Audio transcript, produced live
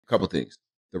couple things.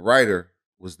 The writer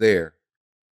was there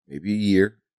maybe a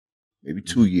year, maybe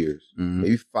 2 years,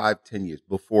 maybe 5, 10 years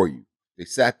before you. They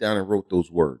sat down and wrote those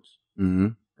words,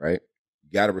 right? You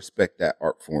got to respect that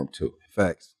art form too.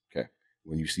 Facts. Okay.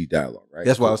 When you see dialogue, right?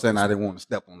 That's why I was saying I didn't want to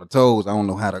step on the toes. I don't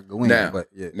know how to go in, but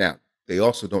yeah. Now, they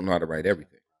also don't know how to write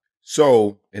everything.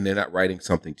 So, and they're not writing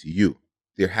something to you.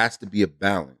 There has to be a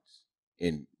balance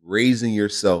in raising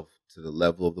yourself to the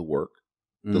level of the work,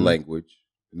 the language,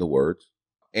 and the words,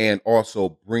 and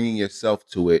also bringing yourself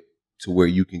to it to where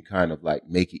you can kind of like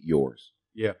make it yours.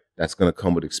 Yeah. That's going to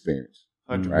come with experience.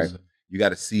 100%. Right? You got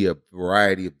to see a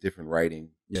variety of different writing.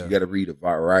 Yeah. You got to read a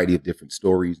variety of different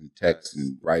stories and texts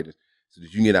and writers so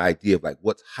that you get an idea of like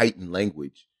what's heightened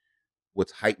language,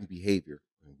 what's heightened behavior,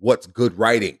 what's good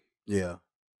writing. Yeah.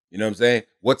 You know what I'm saying?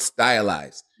 What's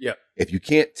stylized? Yeah. If you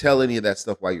can't tell any of that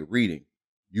stuff while you're reading,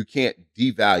 you can't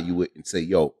devalue it and say,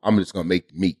 yo, I'm just going to make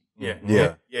the meat. Yeah.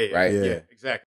 Yeah. Yeah. Right? Yeah. Exactly.